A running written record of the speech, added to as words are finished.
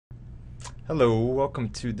Hello, welcome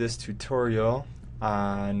to this tutorial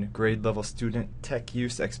on grade level student tech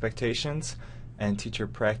use expectations and teacher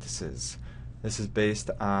practices. This is based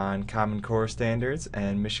on Common Core standards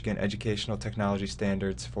and Michigan Educational Technology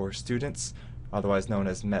Standards for Students, otherwise known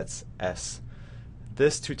as METS-S.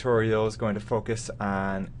 This tutorial is going to focus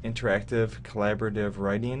on interactive collaborative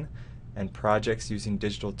writing and projects using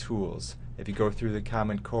digital tools. If you go through the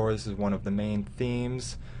Common Core, this is one of the main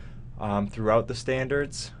themes throughout the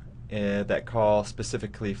standards that call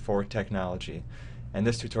specifically for technology. And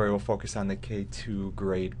this tutorial will focus on the K-2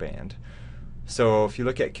 grade band. So if you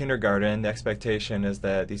look at kindergarten, the expectation is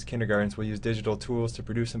that these kindergartens will use digital tools to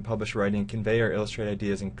produce and publish writing, convey or illustrate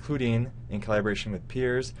ideas, including in collaboration with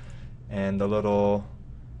peers. And the little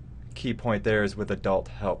key point there is with adult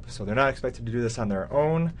help. So they're not expected to do this on their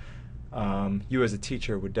own. You as a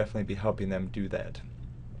teacher would definitely be helping them do that.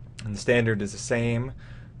 And the standard is the same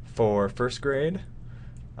for first grade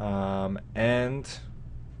and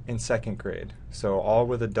in second grade. So all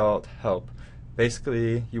with adult help.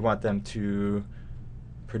 Basically, you want them to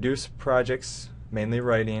produce projects, mainly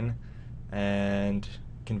writing, and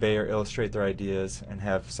convey or illustrate their ideas and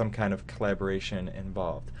have some kind of collaboration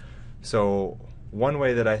involved. So one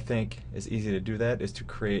way that I think is easy to do that is to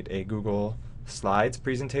create a Google Slides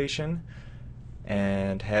presentation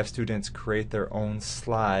and have students create their own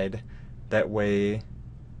slide. That way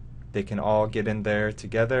they can all get in there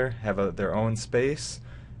together, have their own space,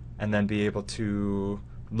 and then be able to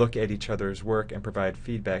look at each other's work and provide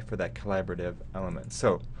feedback for that collaborative element.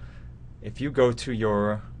 So if you go to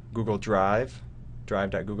your Google Drive,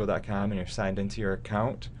 drive.google.com, and you're signed into your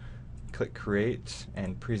account, click Create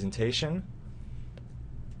and Presentation,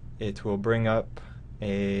 it will bring up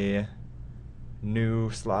a new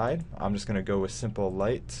slide. I'm just going to go with Simple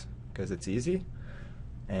Light because it's easy,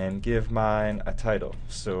 and give mine a title.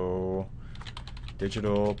 So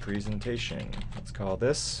digital presentation, let's call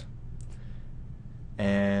this.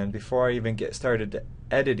 And before I even get started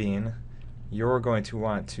editing, you're going to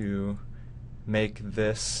want to make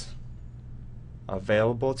this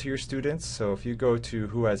available to your students. So if you go to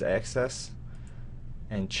Who Has Access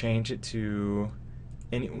and change it to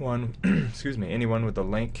anyone anyone with a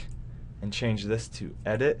link, and change this to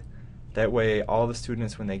edit, that way all the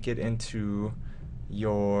students, when they get into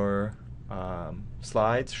your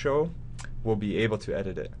slideshow, will be able to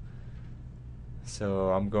edit it.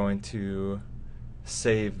 So I'm going to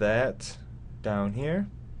save that down here,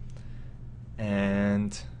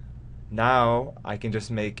 and now I can just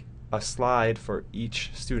make a slide for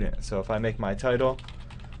each student. So if I make my title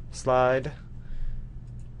slide,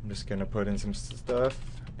 I'm just going to put in some stuff,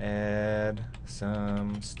 add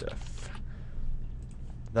some stuff.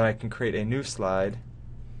 Then I can create a new slide,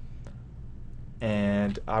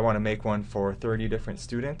 and I want to make one for 30 different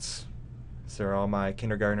students. So they're all my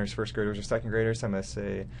kindergartners, first graders, or second graders. I'm going to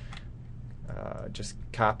say just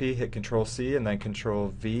copy, hit Control-C, and then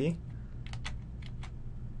Control-V,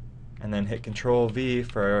 and then hit Control-V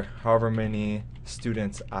for however many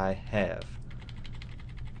students I have.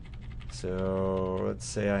 So let's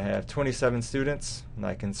say I have 27 students, and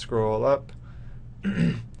I can scroll up,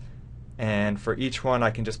 and for each one I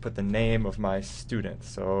can just put the name of my student.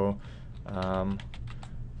 So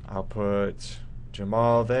I'll put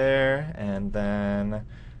Jamal there, and then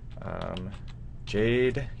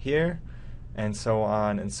Jade here, and so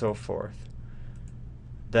on and so forth.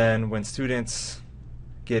 Then when students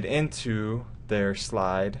get into their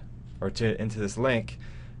slide, or into this link,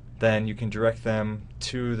 then you can direct them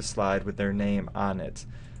to the slide with their name on it.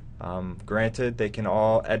 Granted, they can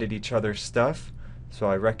all edit each other's stuff, so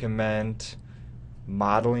I recommend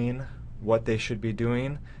modeling what they should be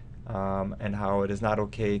doing, and how it is not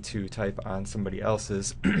okay to type on somebody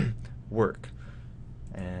else's work.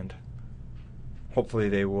 And hopefully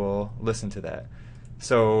they will listen to that.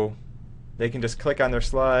 So they can just click on their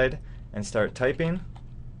slide and start typing.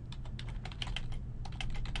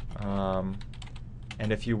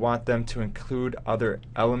 And if you want them to include other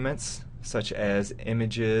elements such as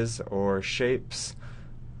images or shapes,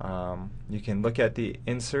 you can look at the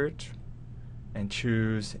insert and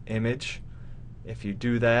choose image. If you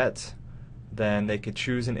do that, then they could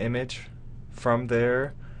choose an image from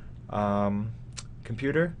their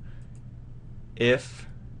computer. If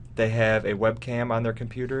they have a webcam on their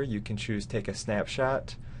computer, you can choose take a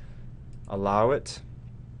snapshot, allow it,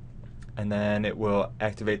 and then it will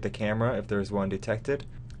activate the camera if there's one detected.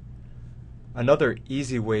 Another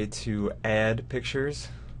easy way to add pictures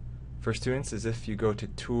for students is if you go to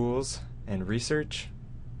Tools and Research.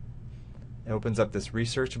 It opens up this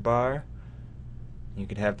research bar. You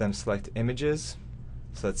could have them select images.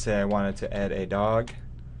 So let's say I wanted to add a dog.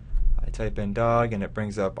 I type in dog and it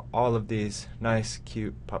brings up all of these nice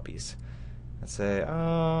cute puppies. I say,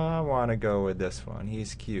 oh, I want to go with this one,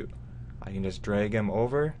 he's cute. I can just drag him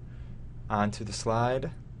over onto the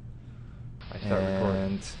slide,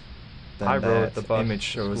 and then that image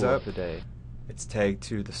shows up. It's tagged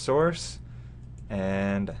to the source,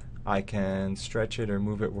 and I can stretch it or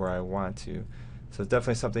move it where I want to. So it's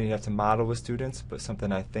definitely something you have to model with students, but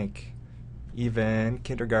something I think even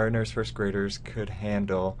kindergartners, first graders could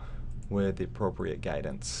handle with the appropriate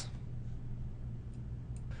guidance.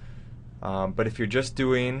 But if you're just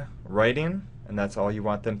doing writing and that's all you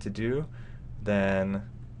want them to do, then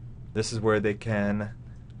this is where they can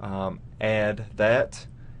add that.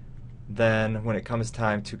 Then when it comes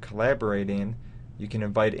time to collaborating, you can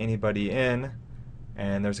invite anybody in,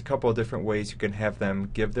 and there's a couple of different ways you can have them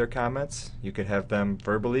give their comments. You could have them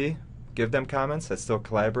verbally give them comments, that's still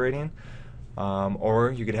collaborating,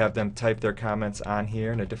 or you could have them type their comments on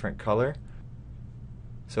here in a different color.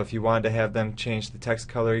 So if you wanted to have them change the text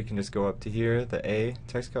color, you can just go up to here, the A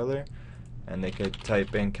text color, and they could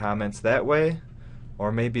type in comments that way.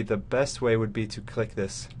 Or maybe the best way would be to click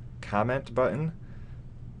this comment button.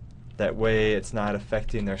 That way it's not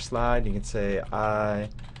affecting their slide. You can say, I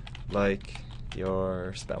like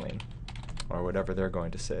your spelling, or whatever they're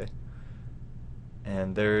going to say.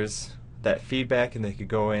 And there's that feedback, and they could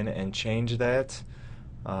go in and change that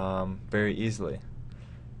very easily.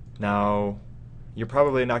 Now, you're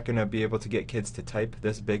probably not going to be able to get kids to type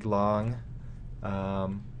this big long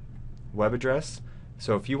web address.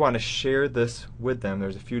 So if you want to share this with them,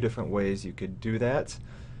 there's a few different ways you could do that.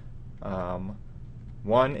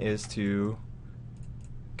 One is to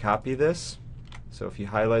copy this. So if you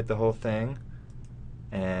highlight the whole thing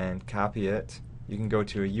and copy it, you can go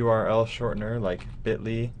to a URL shortener like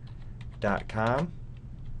bit.ly.com,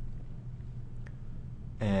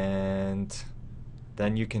 and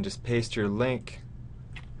then you can just paste your link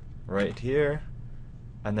right here,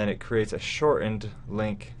 and then it creates a shortened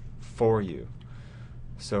link for you.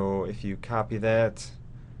 So if you copy that,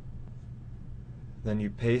 then you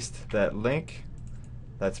paste that link.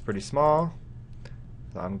 That's pretty small,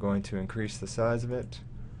 so I'm going to increase the size of it.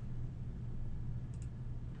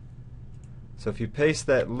 So if you paste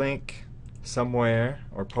that link somewhere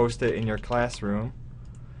or post it in your classroom,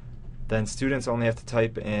 then students only have to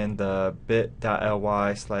type in the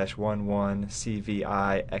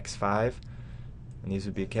bit.ly/11cvix5, and these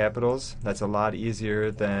would be capitals. That's a lot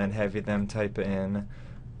easier than having them type in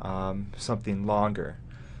something longer.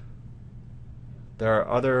 There are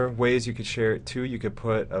other ways you could share it too. You could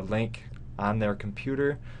put a link on their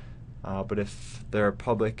computer, but if there are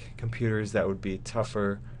public computers, that would be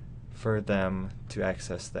tougher for them to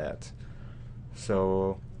access that.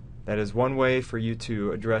 So that is one way for you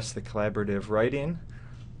to address the collaborative writing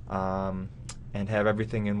and have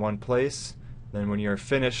everything in one place. Then when you're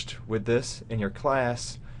finished with this in your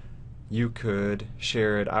class, you could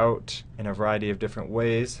share it out in a variety of different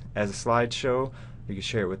ways as a slideshow. You could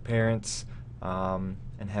share it with parents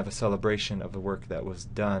and have a celebration of the work that was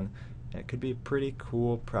done. And it could be a pretty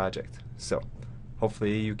cool project. So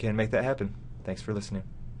hopefully you can make that happen. Thanks for listening.